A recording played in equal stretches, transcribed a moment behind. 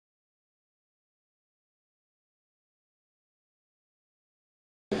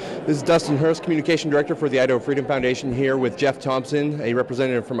This is Dustin Hurst, Communication Director for the Idaho Freedom Foundation, here with Jeff Thompson, a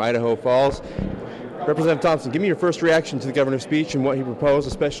representative from Idaho Falls. Representative Thompson, give me your first reaction to the governor's speech and what he proposed,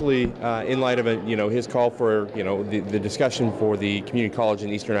 especially in light of his call for the discussion for the community college in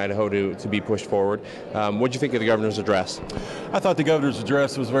eastern Idaho to be pushed forward. What did you think of the governor's address? I thought the governor's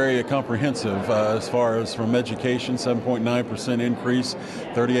address was very comprehensive as far as from education, 7.9% increase,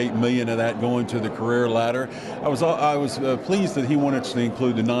 $38 million of that going to the career ladder. I was pleased that he wanted to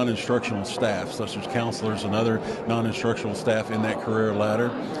include the non-instructional staff, such as counselors and other non-instructional staff in that career ladder.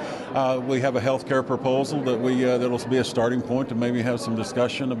 We have a health care proposal that'll be a starting point to maybe have some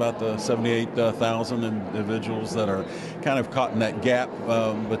discussion about the 78,000 individuals that are kind of caught in that gap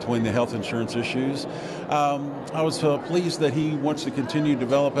between the health insurance issues. I was pleased that he wants to continue to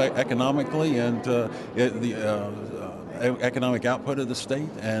develop economically and the economic output of the state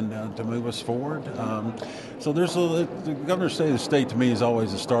and to move us forward. So the governor's state of the state to me is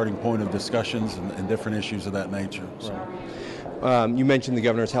always a starting point of discussions and different issues of that nature. So. You mentioned the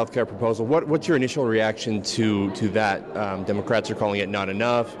governor's health care proposal. What's your initial reaction to that? Democrats are calling it not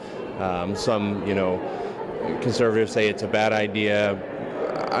enough. Some, conservatives say it's a bad idea.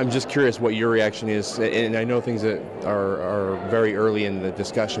 I'm just curious what your reaction is, and I know things that are very early in the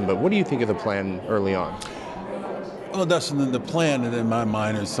discussion, but what do you think of the plan early on? Well, Dustin, the plan in my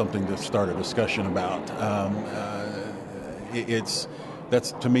mind is something to start a discussion about.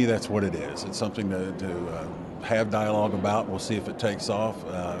 To me, that's what it is. It's something to have dialogue about. We'll see if it takes off,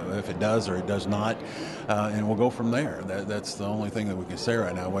 if it does or it does not, and we'll go from there. That's the only thing that we can say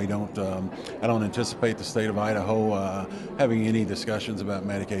right now. I don't anticipate the state of Idaho having any discussions about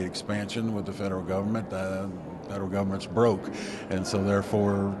Medicaid expansion with the federal government. The federal government's broke, and so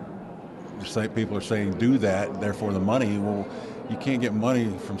therefore, people are saying do that. Therefore, the money you can't get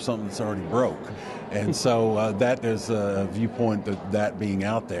money from something that's already broke. And so that is a viewpoint that being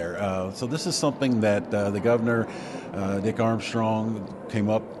out there. So this is something that the governor, Dick Armstrong, came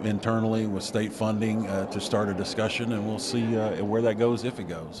up internally with state funding to start a discussion, and we'll see where that goes if it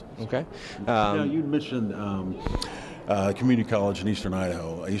goes. Okay. You mentioned community college in eastern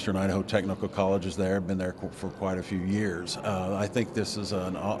Idaho. Eastern Idaho Technical College is there, been there for quite a few years. I think this is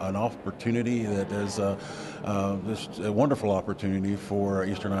an opportunity that is a wonderful opportunity for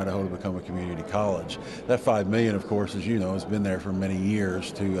Eastern Idaho to become a community college. That $5 million, of course, as you know, has been there for many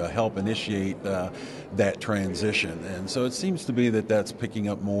years to help initiate that transition. And so it seems to be that that's picking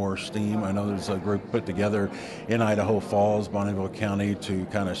up more steam. I know there's a group put together in Idaho Falls, Bonneville County, to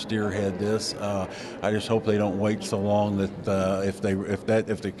kind of spearhead this. I just hope they don't wait so long that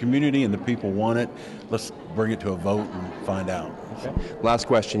if the community and the people want it, let's bring it to a vote and find out. Okay. Last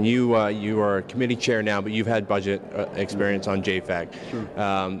question. You are a committee chair now, but you've had budget experience on JFAC. Sure.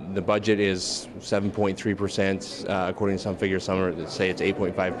 The budget is 7.3%, according to some figures. Some say it's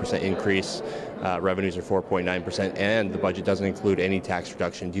 8.5% increase. Revenues are 4.9%, and the budget doesn't include any tax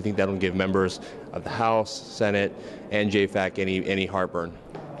reduction. Do you think that'll give members of the House, Senate, and JFAC any heartburn?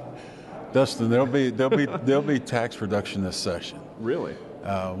 Dustin, there'll be tax reduction this session. Really?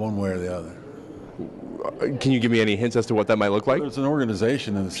 One way or the other. Can you give me any hints as to what that might look like? There's an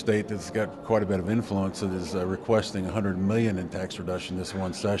organization in the state that's got quite a bit of influence that is requesting $100 million in tax reduction this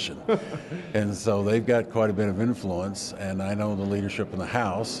one session. And so they've got quite a bit of influence, and I know the leadership in the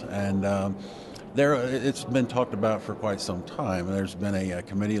House, and it's been talked about for quite some time. There's been a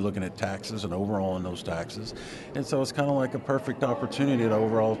committee looking at taxes and overall in those taxes. And so it's kind of like a perfect opportunity to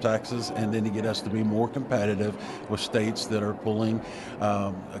overall taxes and then to get us to be more competitive with states that are pulling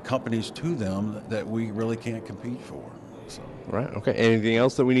companies to them that we really can't compete for. So. Right. Okay. Anything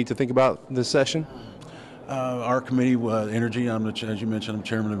else that we need to think about this session? Our committee, Energy, as you mentioned, I'm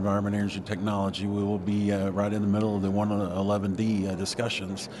Chairman of Environment, Energy, and Technology. We will be right in the middle of the 111D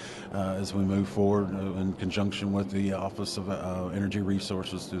discussions as we move forward in conjunction with the Office of Energy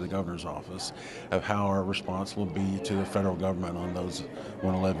Resources through the Governor's Office of how our response will be to the federal government on those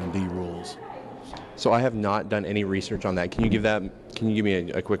 111D rules. So I have not done any research on that. Can you give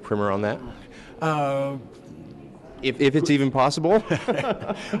me a quick primer on that? If it's even possible?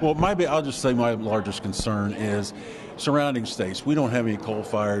 Well, I'll just say my largest concern is surrounding states. We don't have any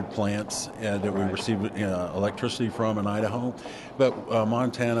coal-fired plants that we receive electricity from in Idaho, but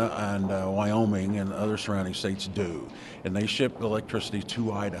Montana and Wyoming and other surrounding states do, and they ship electricity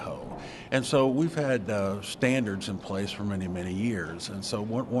to Idaho. And so we've had standards in place for many, many years, and so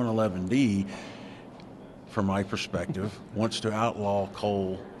 111D, from my perspective, wants to outlaw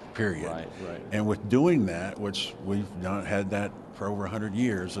coal, period. Right. And with doing that, which we've had that for over 100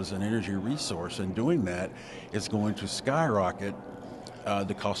 years as an energy resource, and doing that is going to skyrocket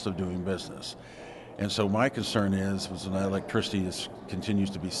the cost of doing business. And so my concern is when electricity continues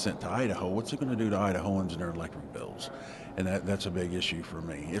to be sent to Idaho, what's it going to do to Idahoans and their electric bills? And that's a big issue for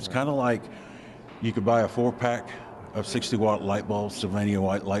me. It's kind of like you could buy a 4-pack of 60-watt light bulbs, Sylvania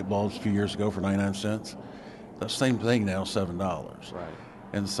white light bulbs a few years ago for 99 cents. That same thing now, $7. Right.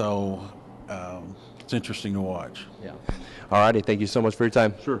 And so it's interesting to watch. Yeah. All righty. Thank you so much for your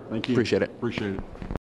time. Sure. Thank you. Appreciate it. Appreciate it.